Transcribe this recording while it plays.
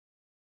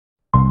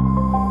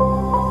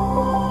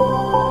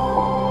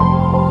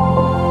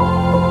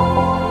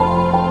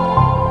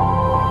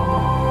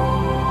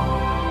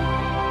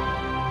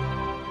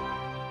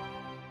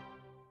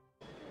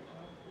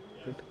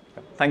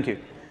Thank you.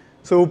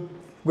 So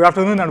good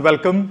afternoon and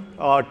welcome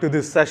to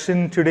this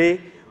session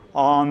today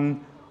on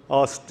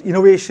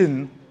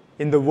innovation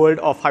in the world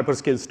of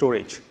hyperscale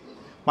storage.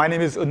 My name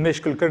is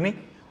Unmesh Kulkarni,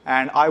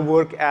 and I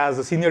work as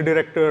a Senior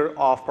Director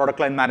of Product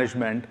Line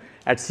Management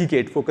at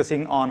Seagate,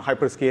 focusing on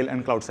hyperscale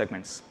and cloud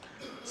segments.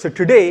 So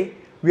today,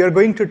 we are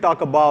going to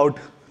talk about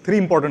three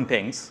important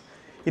things.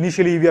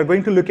 Initially, we are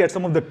going to look at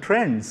some of the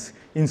trends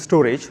in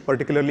storage,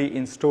 particularly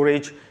in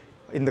storage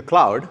in the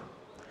cloud.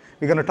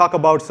 We're going to talk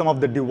about some of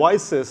the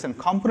devices and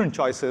component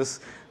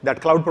choices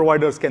that cloud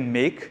providers can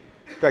make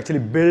to actually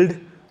build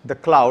the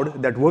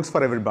cloud that works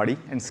for everybody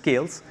and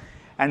scales.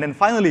 And then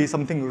finally,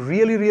 something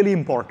really, really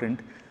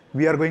important,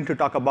 we are going to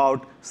talk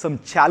about some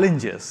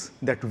challenges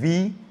that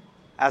we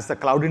as the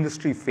cloud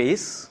industry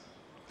face.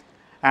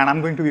 And I'm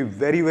going to be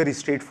very, very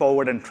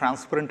straightforward and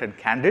transparent and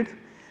candid.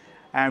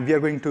 And we are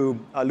going to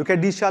look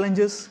at these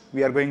challenges.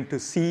 We are going to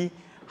see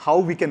how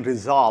we can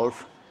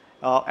resolve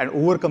and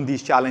overcome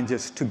these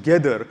challenges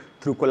together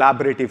through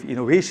collaborative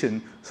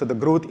innovation so the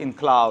growth in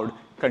cloud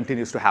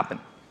continues to happen.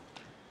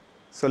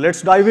 So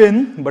let's dive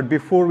in, but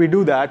before we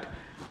do that,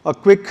 a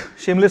quick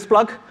shameless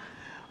plug.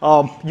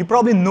 You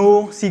probably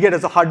know Seagate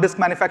as a hard disk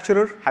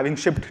manufacturer, having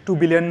shipped 2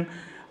 billion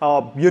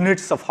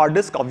units of hard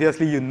disk.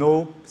 Obviously, you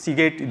know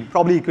Seagate, you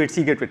probably equate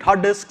Seagate with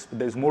hard disks, but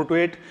there's more to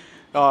it,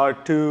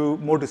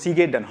 more to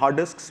Seagate than hard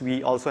disks.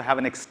 We also have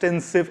an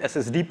extensive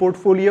SSD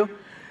portfolio.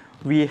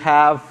 We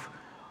have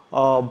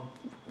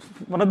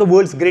one of the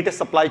world's greatest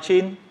supply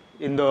chain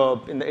in the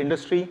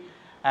industry,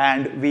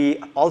 and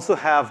we also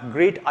have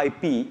great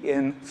IP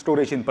in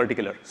storage in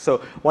particular. So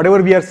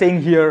whatever we are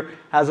saying here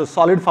has a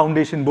solid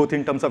foundation both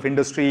in terms of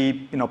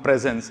industry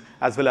presence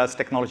as well as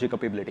technology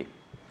capability.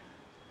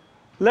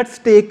 Let's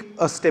take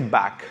a step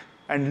back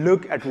and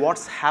look at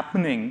what's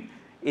happening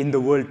in the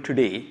world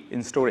today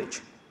in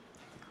storage.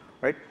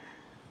 Right?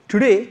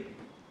 Today,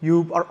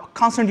 you are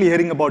constantly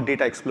hearing about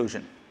data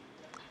explosion.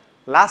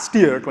 Last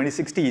year,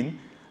 2016,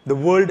 the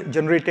world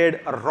generated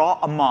a raw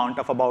amount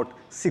of about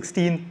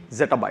 16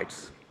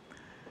 zettabytes.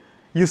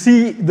 You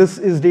see, this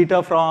is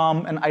data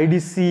from an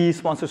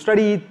IDC-sponsored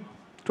study,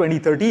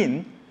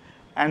 2013.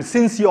 And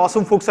since you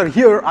awesome folks are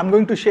here, I'm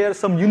going to share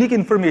some unique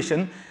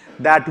information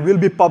that will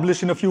be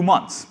published in a few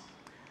months.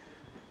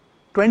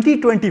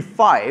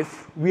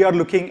 2025, we are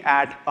looking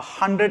at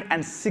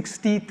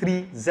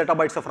 163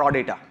 zettabytes of raw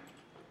data.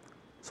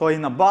 So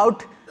in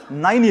about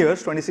 9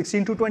 years,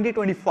 2016 to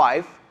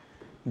 2025,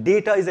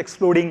 data is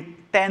exploding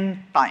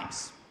 10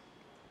 times.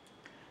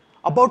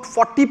 About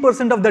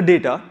 40% of the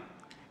data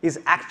is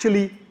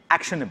actually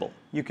actionable.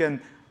 You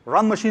can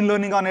run machine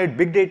learning on it,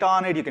 big data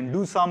on it. You can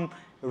do some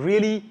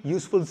really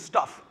useful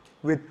stuff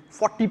with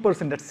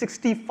 40%, that's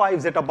 65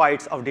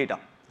 zettabytes of data.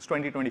 It's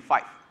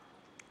 2025,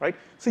 right?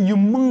 So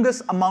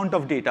humongous amount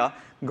of data,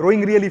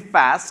 growing really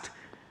fast,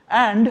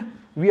 and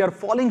we are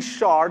falling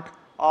short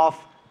of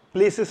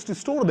places to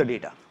store the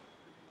data.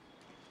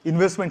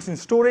 Investments in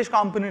storage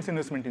components,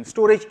 investment in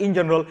storage in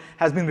general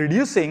has been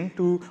reducing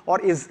to, or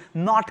is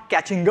not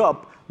catching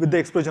up with the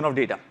explosion of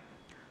data.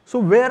 So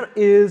where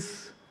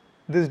is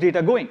this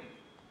data going?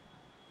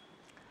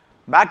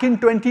 Back in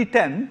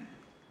 2010,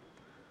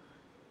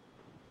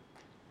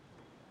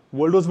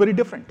 world was very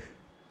different.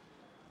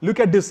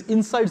 Look at this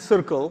inside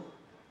circle,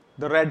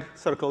 the red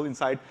circle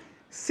inside.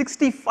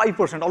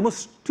 65%,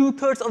 almost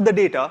 2/3 of the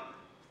data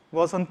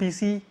was on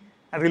PC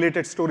and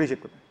related storage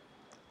equipment.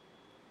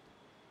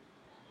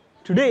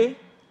 Today,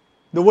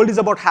 the world is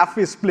about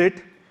halfway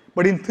split,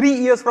 but in 3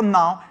 years from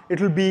now, it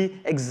will be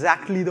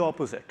exactly the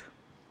opposite.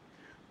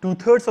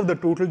 2/3 of the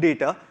total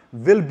data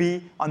will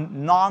be on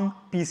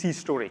non-PC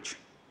storage.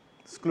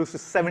 It's close to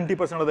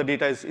 70% of the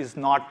data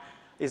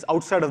is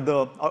outside of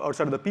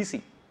the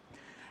PC.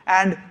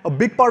 And a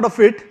big part of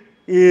it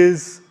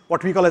is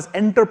what we call as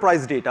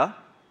enterprise data.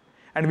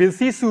 And we'll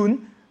see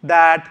soon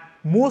that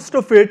most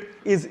of it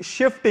is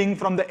shifting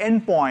from the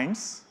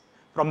endpoints,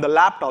 from the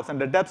laptops and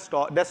the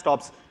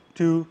desktops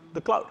to the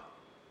cloud,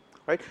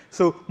 right?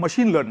 So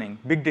machine learning,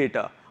 big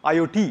data,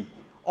 IoT,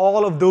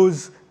 all of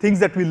those things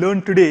that we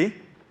learned today,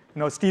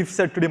 Steve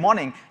said today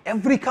morning,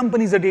 every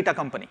company is a data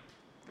company.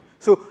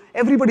 So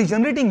everybody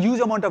generating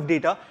huge amount of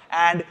data,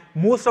 and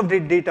most of the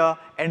data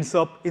ends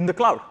up in the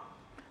cloud.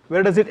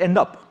 Where does it end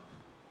up?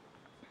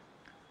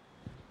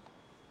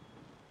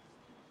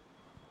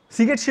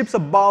 Seagate ships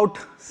about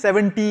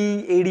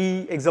 70,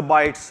 80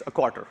 exabytes a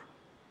quarter.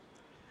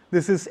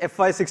 This is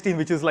FY16,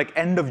 which is like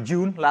end of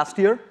June last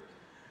year.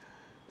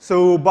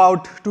 So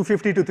about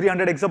 250 to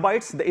 300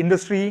 exabytes. The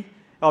industry,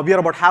 we are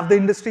about half the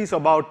industry, so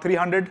about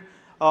 300.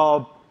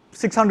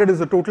 600 is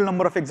the total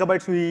number of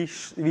exabytes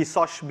we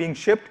saw being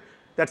shipped.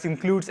 That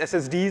includes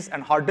SSDs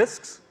and hard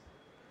disks.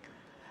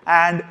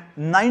 And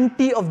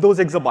 90 of those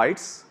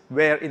exabytes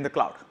were in the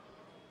cloud.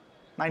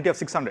 90 of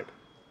 600.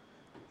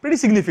 Pretty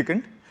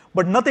significant,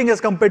 but nothing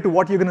as compared to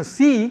what you're going to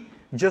see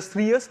just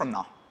 3 years from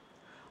now.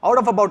 Out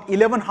of about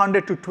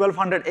 1,100 to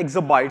 1,200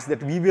 exabytes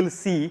that we will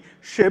see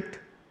shipped,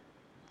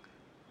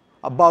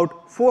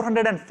 about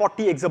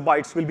 440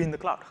 exabytes will be in the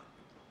cloud.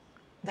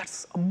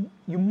 That's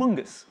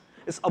humongous.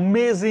 It's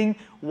amazing,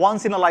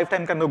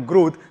 once-in-a-lifetime kind of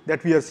growth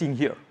that we are seeing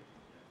here.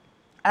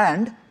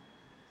 And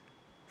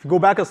if you go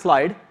back a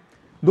slide,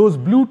 those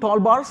blue tall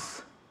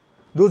bars,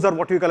 those are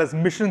what we call as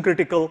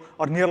mission-critical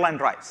or nearline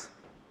drives.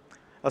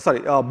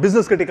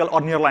 Business-critical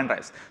or nearline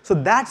drives. So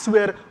that's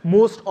where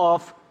most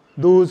of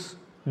those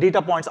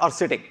data points are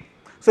sitting.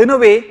 So in a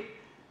way,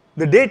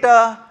 the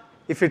data,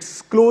 if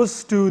it's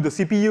close to the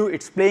CPU,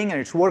 it's playing and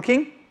it's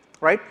working,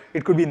 right?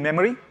 It could be in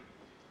memory.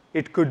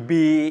 It could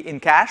be in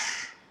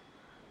cache.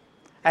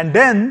 And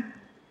then,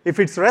 if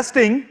it's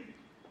resting,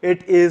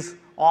 it is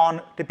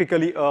on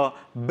typically a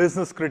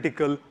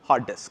business-critical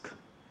hard disk.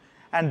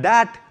 And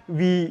that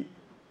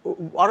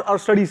our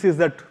study says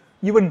that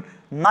even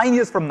 9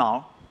 years from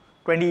now,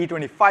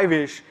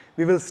 2025-ish,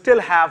 we will still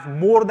have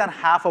more than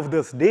half of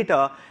this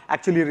data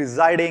actually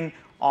residing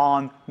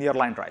on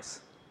nearline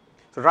drives.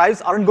 So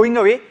drives aren't going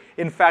away.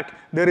 In fact,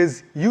 there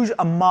is huge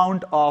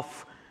amount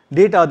of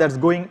data that's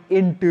going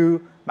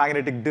into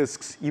magnetic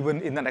disks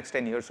even in the next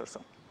 10 years or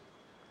so.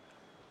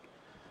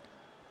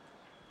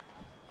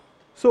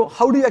 So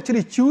how do you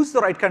actually choose the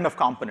right kind of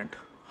component?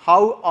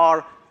 How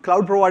are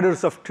cloud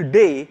providers of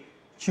today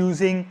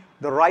choosing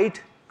the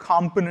right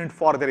component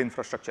for their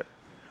infrastructure?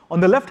 On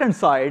the left-hand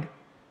side,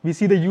 we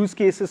see the use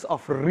cases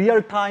of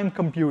real-time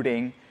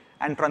computing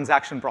and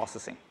transaction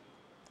processing.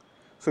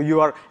 So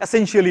you are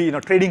essentially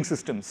trading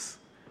systems,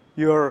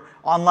 your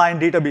online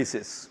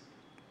databases.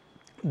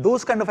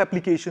 Those kind of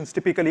applications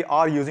typically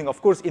are using, of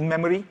course,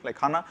 in-memory, like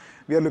HANA.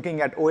 We are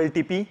looking at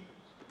OLTP,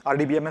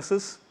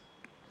 RDBMSs,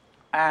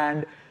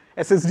 and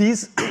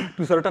SSDs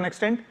to a certain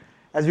extent.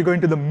 As we go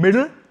into the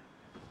middle,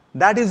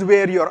 that is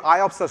where your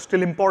IOPS are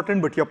still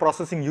important, but you're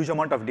processing huge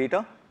amount of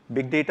data,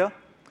 big data,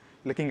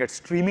 looking at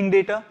streaming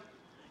data,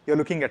 you're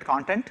looking at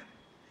content,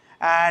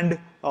 and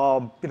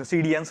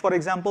CDNs, for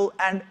example.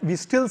 And we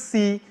still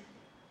see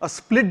a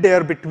split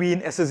there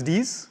between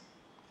SSDs,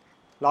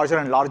 larger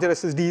and larger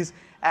SSDs,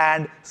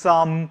 and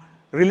some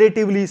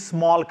relatively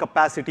small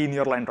capacity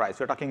nearline drives.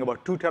 We're talking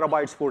about 2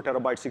 terabytes, 4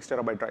 terabytes, 6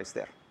 terabyte drives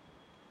there.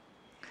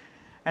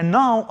 And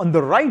now on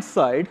the right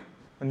side,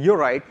 on your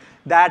right,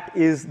 that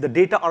is the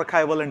data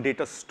archival and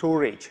data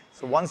storage.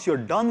 So once you're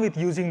done with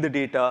using the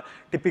data,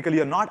 typically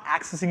you're not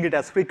accessing it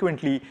as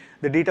frequently.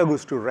 The data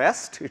goes to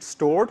rest, it's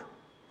stored,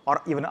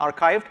 or even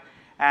archived.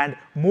 And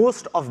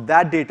most of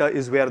that data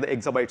is where the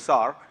exabytes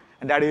are.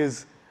 And that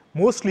is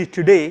mostly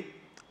today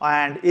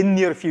and in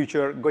near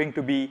future going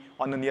to be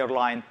on the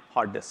nearline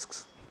hard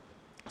disks.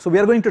 So we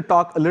are going to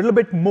talk a little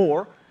bit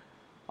more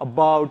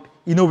about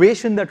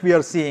innovation that we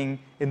are seeing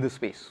in this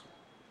space.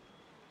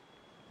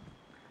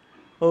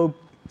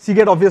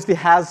 Seagate obviously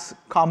has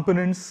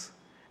components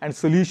and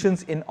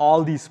solutions in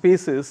all these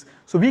spaces.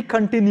 So we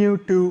continue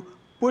to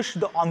push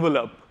the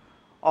envelope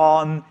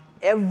on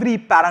every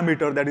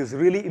parameter that is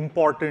really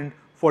important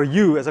for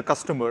you as a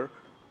customer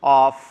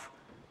of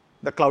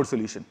the cloud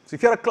solution. So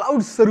if you're a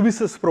cloud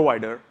services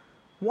provider,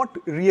 what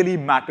really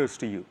matters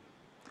to you?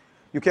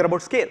 You care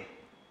about scale.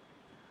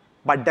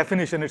 By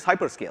definition, it's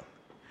hyperscale.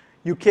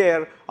 You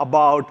care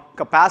about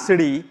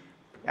capacity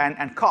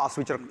and cost,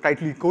 which are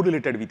tightly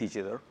correlated with each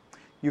other.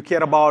 You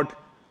care about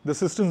the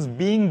systems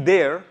being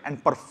there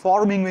and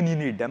performing when you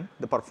need them,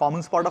 the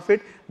performance part of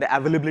it, the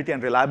availability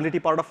and reliability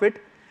part of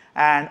it.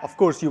 And of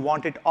course, you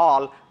want it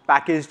all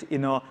packaged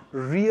in a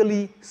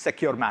really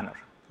secure manner.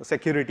 So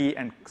security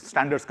and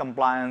standards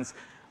compliance,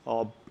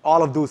 all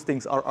of those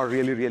things are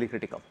really, really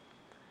critical.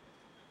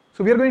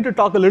 So we are going to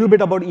talk a little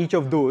bit about each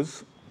of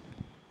those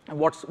and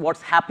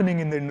what's happening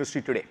in the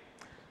industry today.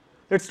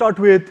 Let's start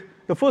with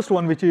the first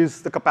one, which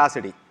is the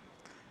capacity.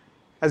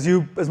 As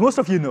most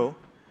of you know,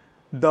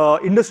 the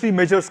industry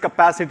measures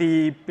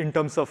capacity in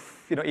terms of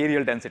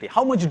areal density.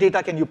 How much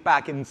data can you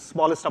pack in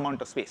smallest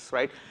amount of space,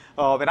 right?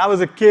 When I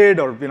was a kid,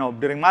 or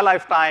during my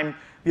lifetime,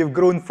 we have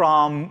grown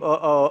from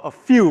a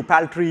few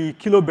paltry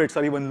kilobits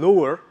or even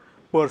lower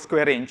per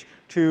square inch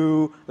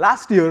to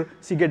last year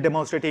Seagate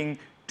demonstrating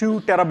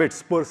 2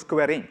 terabits per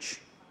square inch.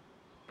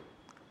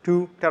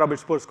 2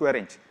 terabits per square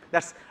inch.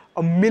 That's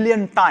 1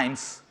 million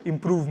times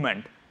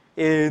improvement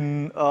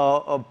in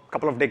a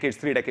couple of decades,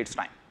 3 decades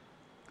time.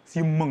 It's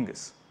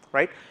humongous.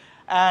 Right?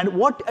 And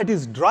what it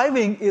is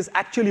driving is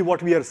actually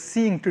what we are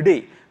seeing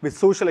today with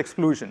social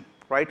explosion,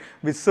 right?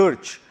 With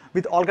search,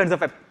 with all kinds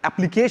of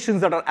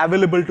applications that are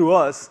available to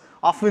us,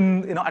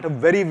 often at a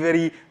very,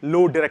 very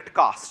low direct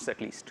costs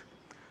at least.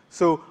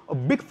 So a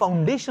big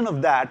foundation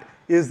of that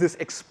is this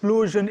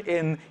explosion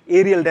in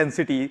areal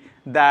density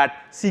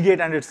that Seagate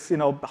and its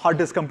hard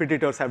disk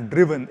competitors have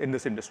driven in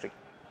this industry.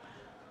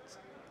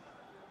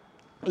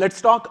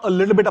 Let's talk a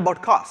little bit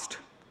about cost.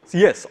 So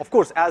yes, of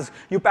course, as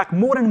you pack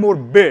more and more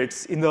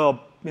bits in the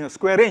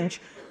square inch,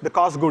 the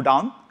costs go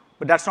down,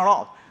 but that's not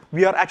all.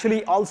 We are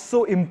actually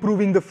also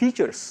improving the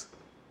features.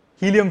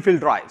 Helium-filled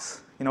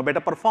drives,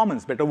 better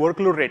performance, better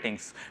workload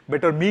ratings,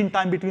 better mean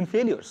time between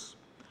failures.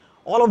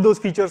 All of those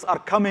features are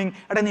coming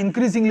at an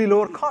increasingly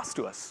lower cost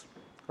to us,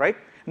 right?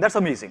 And that's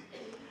amazing.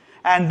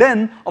 And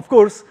then, of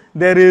course,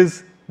 there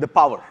is the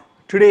power.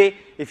 Today,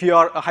 if you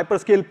are a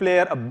hyperscale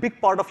player, a big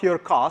part of your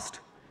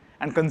cost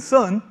and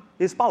concern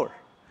is power.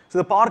 So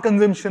the power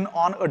consumption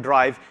on a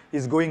drive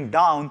is going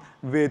down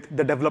with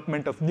the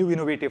development of new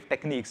innovative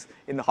techniques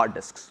in the hard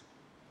disks.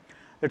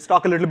 Let's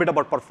talk a little bit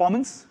about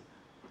performance.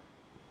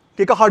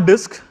 Take a hard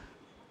disk.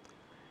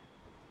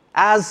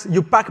 As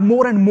you pack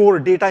more and more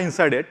data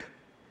inside it,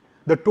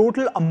 the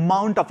total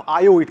amount of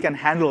I/O it can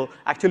handle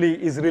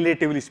actually is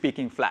relatively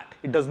speaking flat.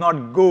 It does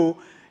not go,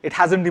 it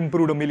hasn't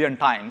improved a million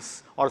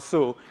times or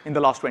so in the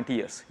last 20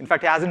 years. In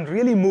fact, it hasn't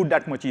really moved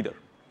that much either.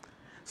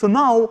 So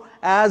now,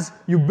 as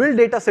you build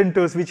data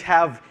centers which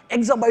have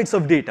exabytes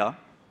of data,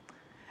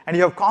 and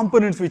you have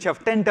components which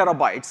have 10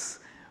 terabytes,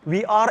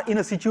 we are in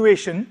a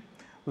situation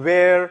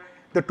where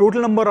the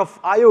total number of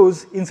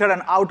I/Os inside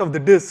and out of the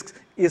disks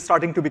is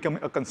starting to become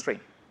a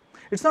constraint.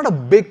 It's not a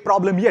big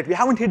problem yet. We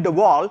haven't hit the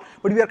wall,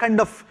 but we are kind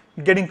of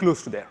getting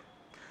close to there.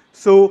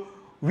 So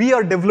we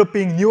are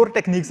developing newer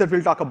techniques that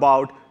we'll talk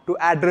about to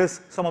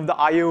address some of the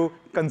I/O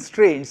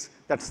constraints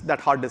that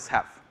hard disks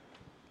have.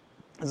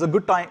 It's a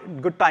good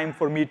time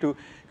for me to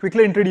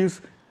quickly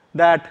introduce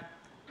that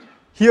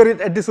here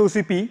at this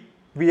OCP,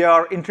 we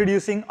are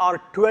introducing our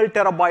 12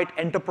 terabyte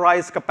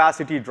enterprise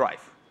capacity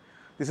drive.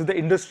 This is the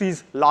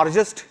industry's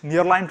largest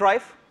nearline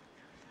drive.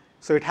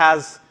 So it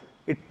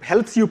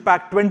helps you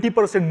pack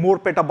 20% more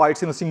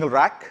petabytes in a single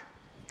rack.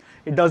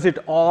 It does it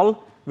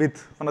all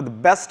with one of the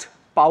best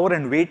power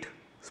and weight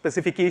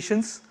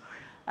specifications.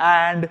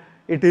 And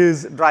it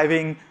is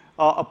driving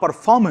a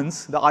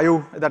performance, the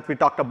I/O that we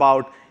talked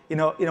about, in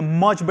a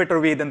much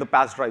better way than the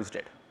past drives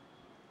did.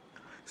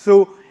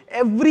 So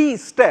every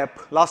step,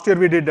 last year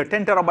we did the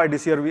 10 terabyte,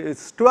 this year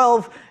it's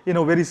 12.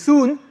 Very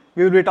soon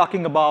we will be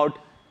talking about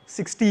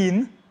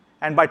 16.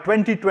 And by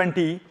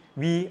 2020,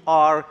 we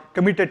are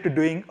committed to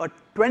doing a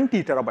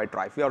 20 terabyte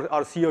drive.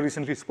 Our CEO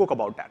recently spoke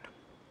about that.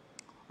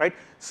 Right?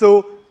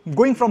 So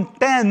going from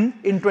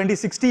 10 in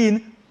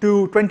 2016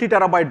 to 20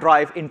 terabyte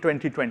drive in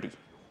 2020.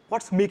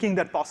 What's making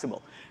that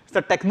possible? It's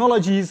the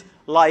technologies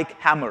like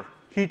HAMR,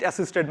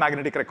 heat-assisted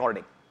magnetic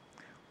recording,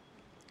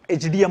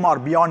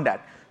 HDMR beyond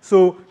that.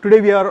 So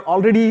today we are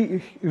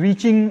already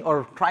reaching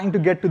or trying to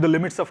get to the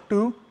limits of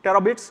 2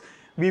 terabits.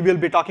 We will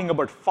be talking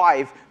about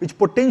 5, which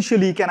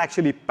potentially can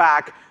actually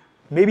pack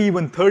maybe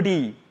even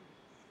 30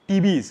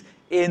 TBs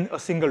in a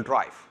single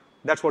drive.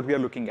 That's what we are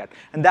looking at.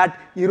 And that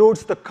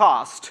erodes the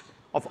cost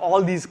of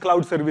all these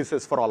cloud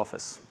services for all of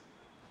us.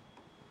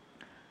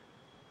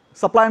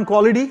 Supply and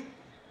quality.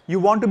 You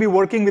want to be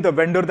working with a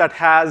vendor that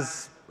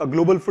has a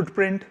global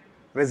footprint,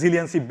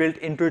 resiliency built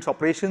into its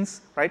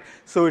operations, right?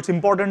 So it's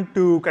important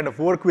to kind of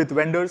work with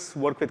vendors,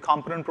 work with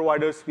component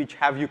providers which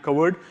have you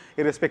covered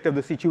irrespective of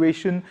the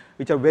situation,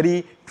 which are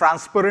very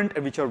transparent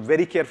and which are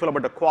very careful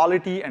about the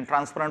quality and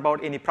transparent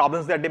about any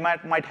problems that they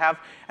might have.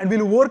 And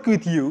we'll work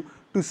with you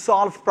to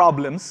solve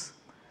problems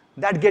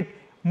that get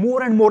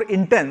more and more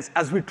intense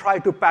as we try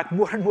to pack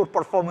more and more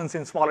performance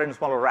in smaller and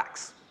smaller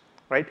racks,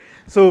 right?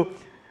 So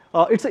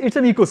it's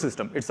an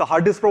ecosystem. It's the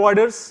hard disk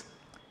providers,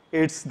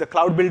 it's the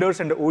cloud builders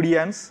and the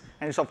ODMs,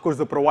 and it's, of course,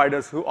 the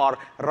providers who are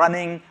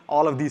running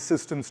all of these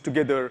systems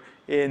together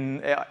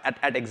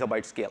at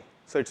exabyte scale.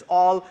 So it's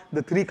all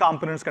the 3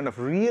 components kind of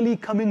really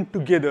coming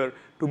together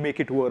to make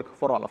it work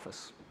for all of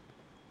us.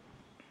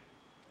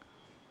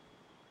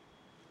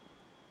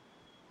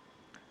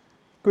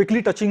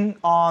 Quickly touching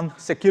on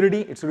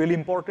security, it's really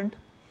important.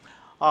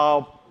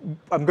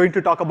 I'm going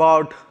to talk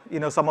about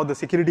some of the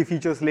security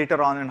features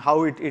later on and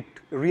how it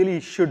really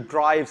should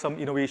drive some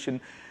innovation.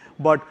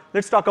 But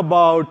let's talk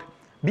about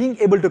being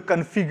able to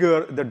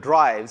configure the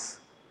drives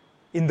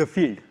in the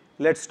field.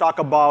 Let's talk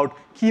about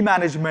key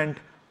management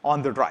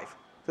on the drive.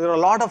 So there are a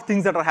lot of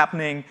things that are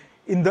happening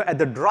at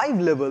the drive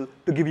level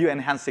to give you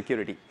enhanced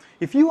security.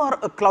 If you are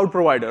a cloud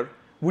provider,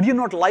 would you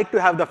not like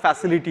to have the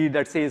facility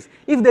that says,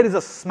 if there is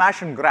a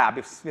smash and grab,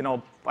 if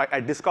I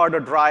discard a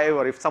drive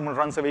or if someone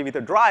runs away with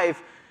a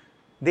drive,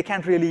 they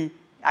can't really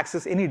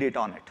access any data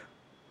on it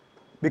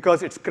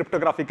because it's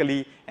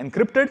cryptographically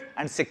encrypted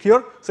and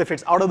secure. So if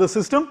it's out of the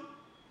system,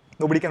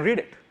 nobody can read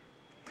it.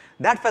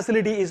 That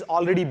facility is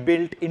already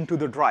built into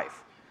the drive.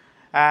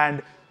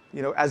 And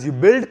as you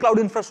build cloud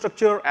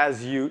infrastructure,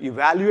 as you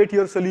evaluate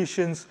your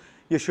solutions,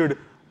 you should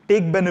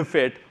take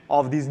benefit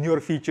of these newer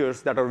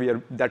features that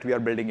we are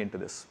building into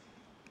this.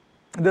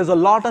 There's a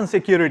lot on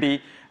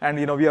security, and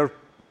we are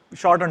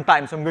short on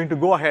time, so I'm going to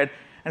go ahead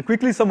and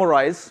quickly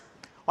summarize.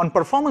 On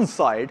performance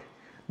side,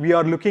 we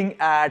are looking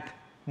at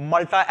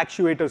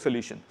multi-actuator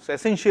solution. So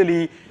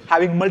essentially,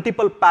 having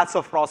multiple paths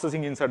of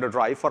processing inside the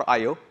drive for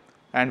I/O.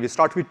 And we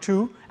start with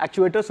 2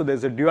 actuators, so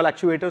there's a dual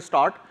actuator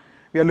start.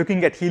 We are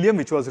looking at Helium,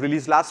 which was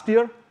released last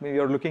year. We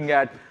are looking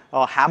at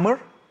HAMR,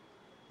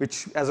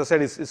 which, as I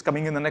said, is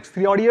coming in the next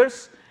 3 odd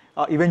years,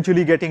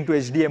 eventually getting to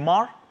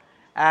HDMR.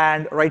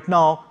 And right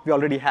now, we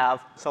already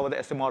have some of the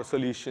SMR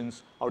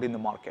solutions out in the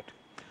market.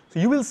 So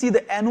you will see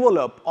the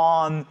envelope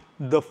on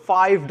the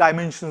 5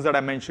 dimensions that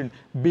I mentioned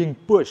being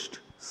pushed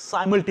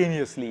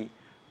simultaneously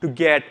to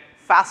get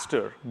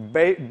faster,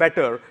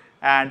 better,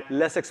 and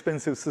less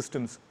expensive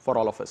systems for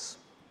all of us.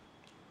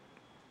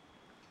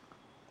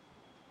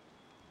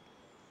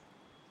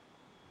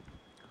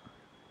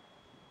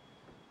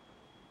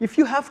 if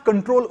you have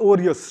control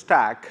over your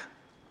stack,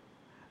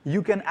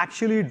 you can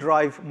actually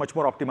drive much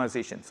more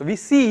optimization. So we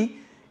see,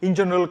 in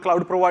general,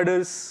 cloud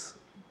providers,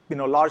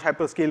 large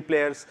hyperscale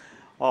players,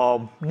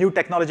 new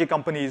technology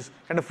companies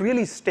kind of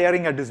really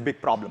staring at this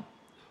big problem.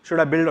 Should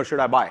I build or should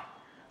I buy?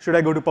 Should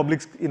I go to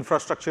public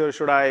infrastructure?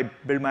 Should I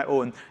build my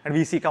own? And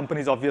we see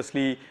companies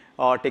obviously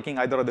taking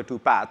either of the two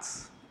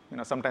paths,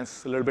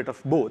 sometimes a little bit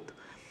of both.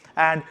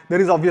 And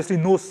there is obviously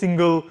no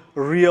single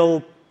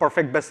real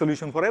perfect best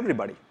solution for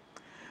everybody.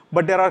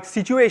 But there are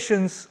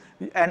situations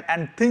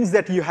and things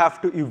that you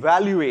have to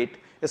evaluate,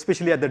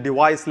 especially at the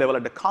device level,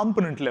 at the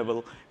component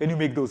level, when you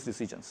make those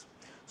decisions.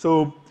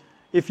 So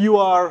if you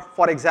are,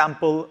 for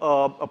example,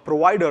 a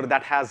provider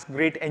that has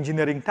great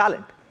engineering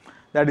talent,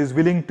 that is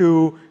willing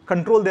to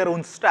control their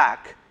own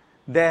stack,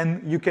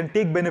 then you can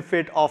take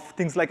benefit of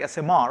things like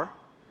SMR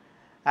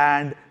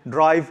and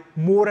drive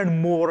more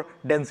and more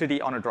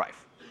density on a drive.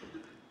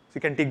 So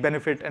you can take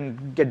benefit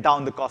and get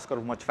down the cost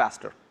curve much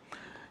faster.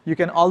 You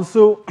can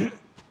also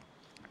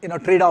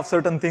trade off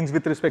certain things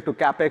with respect to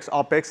CapEx,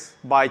 OpEx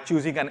by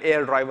choosing an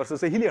air drive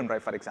versus a helium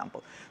drive, for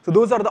example. So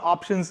those are the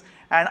options,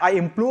 and I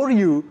implore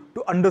you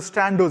to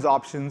understand those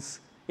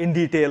options in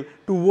detail,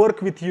 to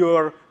work with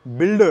your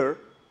builder,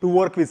 to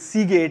work with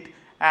Seagate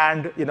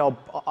and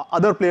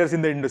other players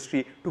in the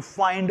industry to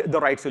find the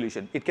right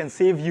solution. It can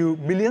save you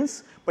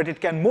millions, but it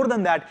can, more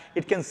than that,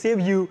 it can save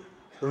you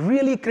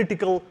really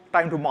critical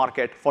time to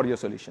market for your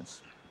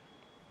solutions.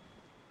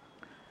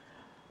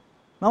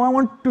 Now I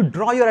want to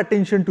draw your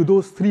attention to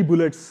those 3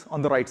 bullets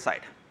on the right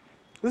side.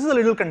 This is a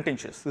little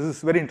contentious. This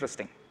is very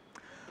interesting.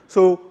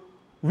 So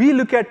we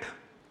look at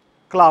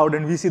cloud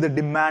and we see the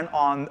demand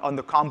on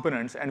the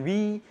components, and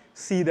we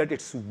see that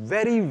it's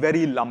very,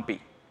 very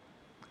lumpy,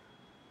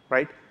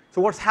 right?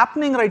 So what's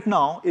happening right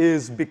now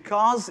is,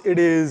 because it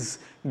is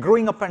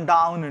growing up and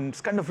down and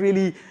it's kind of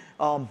really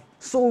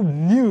so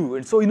new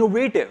and so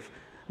innovative,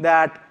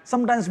 that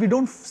sometimes we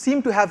don't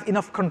seem to have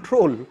enough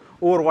control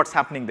over what's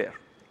happening there.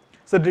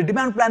 So the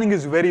demand planning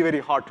is very, very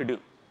hard to do.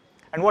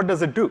 And what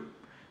does it do?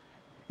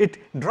 It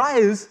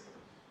drives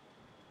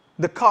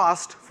the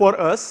cost for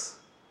us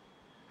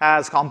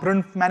as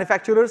component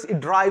manufacturers. It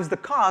drives the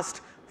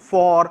cost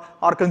for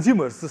our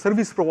consumers, the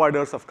service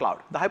providers of cloud,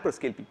 the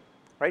hyperscale people,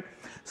 right?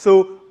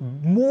 So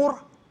more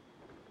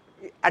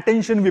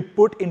attention we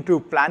put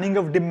into planning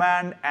of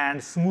demand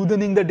and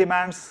smoothing the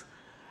demands,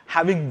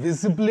 having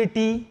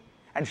visibility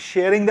and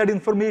sharing that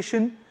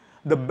information,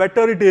 the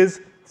better it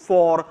is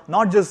for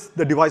not just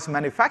the device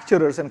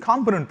manufacturers and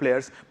component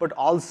players, but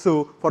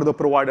also for the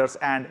providers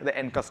and the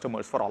end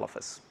customers, for all of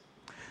us.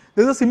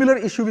 There's a similar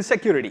issue with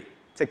security.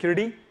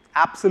 Security,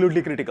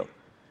 absolutely critical.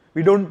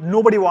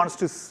 Nobody wants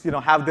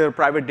to have their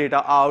private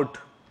data out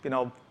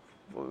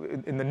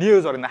in the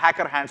news or in the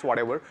hacker hands,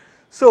 whatever.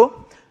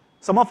 So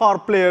some of our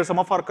players, some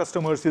of our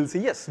customers will say,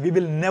 yes, we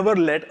will never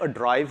let a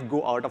drive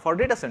go out of our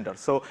data center.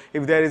 So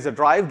if there is a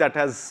drive that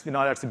has,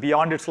 that's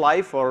beyond its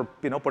life, or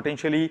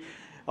potentially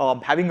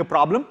having a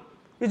problem,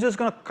 we're just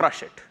going to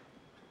crush it.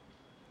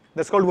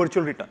 That's called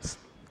virtual returns,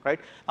 right?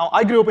 Now,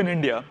 I grew up in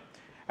India,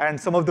 and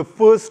some of the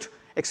first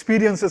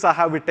experiences I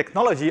have with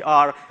technology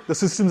are the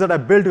systems that I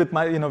built with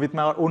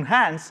my own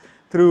hands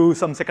through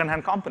some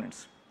second-hand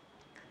components.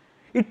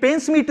 It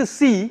pains me to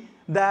see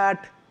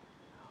that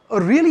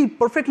a really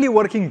perfectly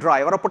working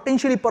drive, or a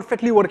potentially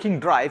perfectly working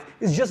drive,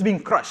 is just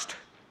being crushed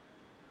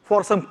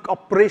for some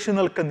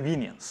operational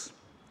convenience.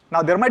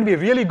 Now, there might be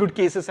really good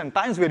cases and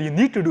times where you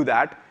need to do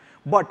that,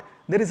 but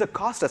there is a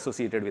cost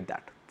associated with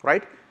that,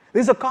 right? There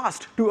is a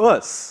cost to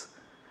us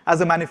as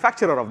a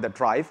manufacturer of that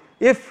drive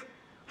if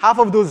half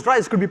of those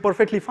drives could be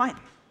perfectly fine.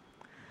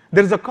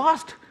 There is a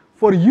cost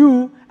for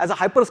you as a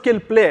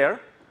hyperscale player,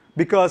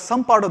 because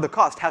some part of the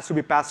cost has to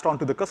be passed on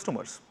to the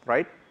customers,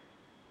 right?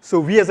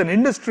 So we as an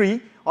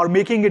industry are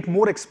making it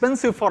more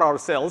expensive for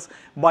ourselves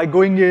by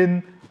going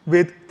in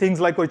with things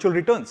like virtual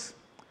returns.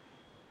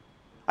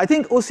 I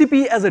think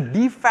OCP as a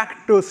de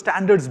facto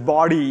standards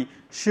body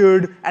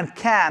should and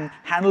can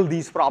handle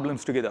these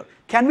problems together.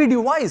 Can we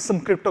devise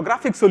some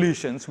cryptographic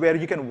solutions where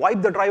you can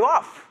wipe the drive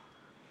off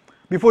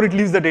before it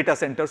leaves the data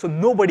center, so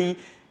nobody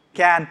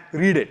can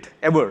read it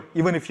ever,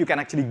 even if you can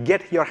actually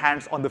get your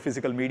hands on the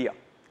physical media,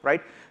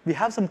 right? We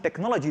have some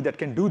technology that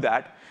can do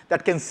that,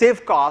 that can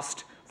save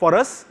cost for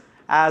us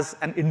as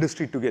an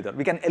industry together.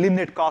 We can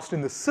eliminate cost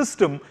in the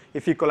system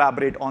if we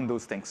collaborate on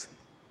those things.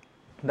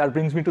 That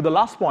brings me to the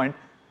last point,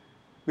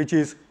 which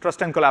is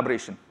trust and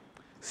collaboration.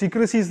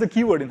 Secrecy is the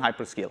keyword in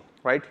hyperscale,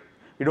 right?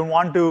 We don't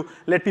want to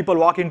let people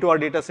walk into our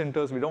data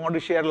centers. We don't want to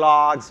share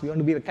logs. We want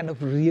to be kind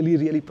of really,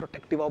 really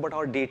protective about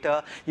our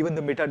data, even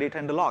the metadata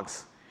and the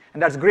logs.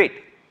 And that's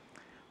great.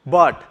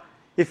 But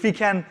if we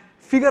can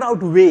figure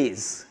out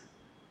ways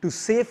to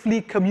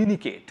safely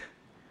communicate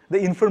the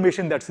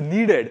information that's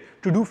needed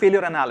to do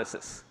failure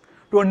analysis,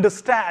 to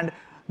understand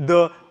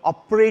the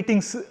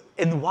operating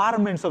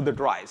environments of the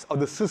drives, of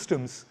the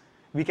systems,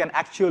 we can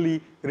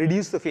actually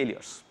reduce the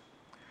failures.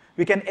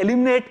 We can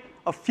eliminate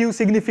a few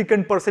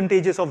significant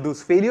percentages of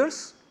those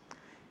failures,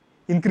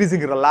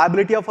 increasing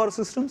reliability of our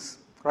systems,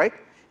 right?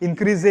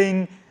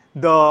 Increasing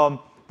the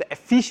the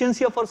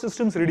efficiency of our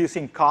systems,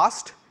 reducing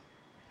cost,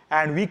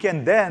 and we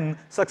can then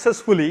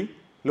successfully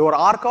lower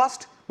our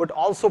cost, but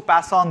also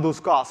pass on those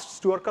costs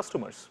to our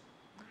customers.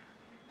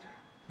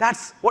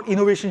 That's what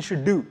innovation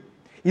should do.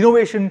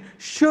 Innovation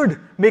should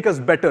make us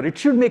better. It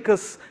should make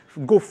us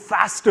go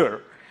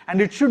faster,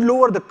 and it should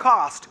lower the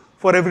cost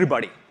for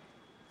everybody.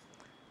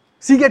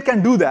 Seagate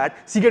can do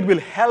that. Seagate will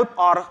help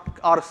our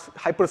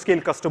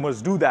hyperscale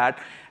customers do that,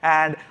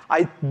 and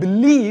I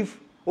believe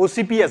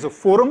OCP as a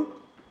forum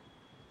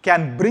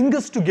can bring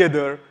us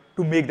together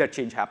to make that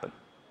change happen.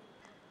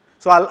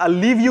 So I'll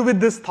leave you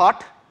with this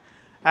thought,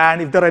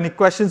 and if there are any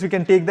questions, we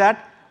can take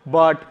that.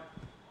 But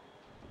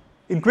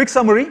in quick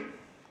summary,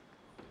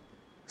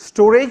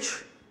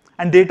 storage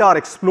and data are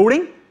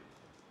exploding.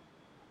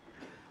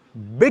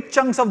 Big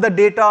chunks of the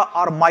data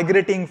are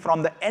migrating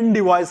from the end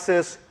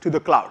devices to the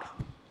cloud.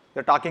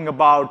 They're talking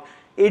about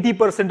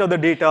 80% of the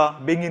data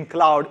being in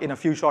cloud in a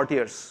few short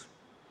years.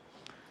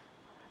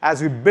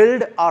 As we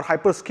build our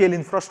hyperscale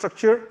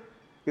infrastructure,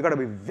 we've got to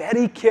be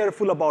very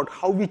careful about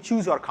how we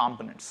choose our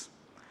components,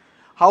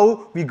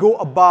 how we go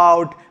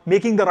about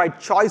making the right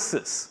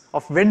choices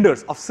of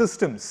vendors, of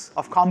systems,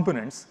 of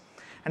components,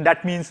 and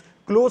that means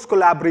close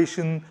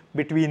collaboration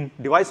between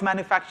device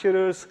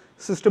manufacturers,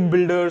 system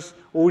builders,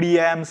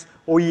 ODMs,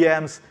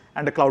 OEMs,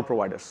 and the cloud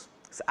providers.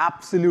 It's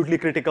absolutely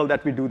critical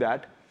that we do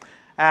that.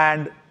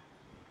 And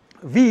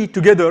we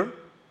together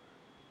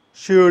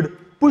should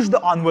push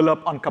the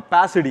envelope on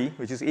capacity,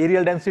 which is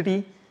areal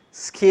density,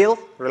 scale,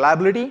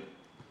 reliability,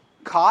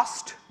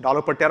 cost,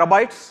 dollar per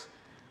terabytes,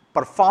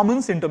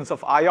 performance in terms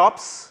of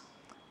IOPS,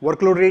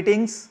 workload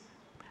ratings,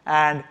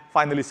 and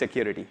finally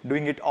security,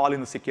 doing it all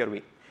in a secure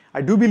way.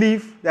 I do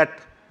believe that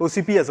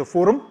OCP as a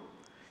forum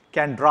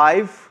can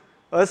drive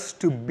us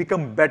to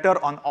become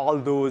better on all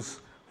those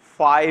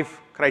 5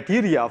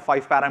 criteria,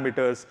 5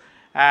 parameters,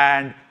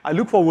 and I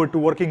look forward to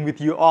working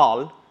with you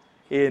all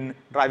in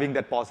driving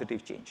that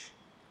positive change.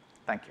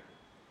 Thank you.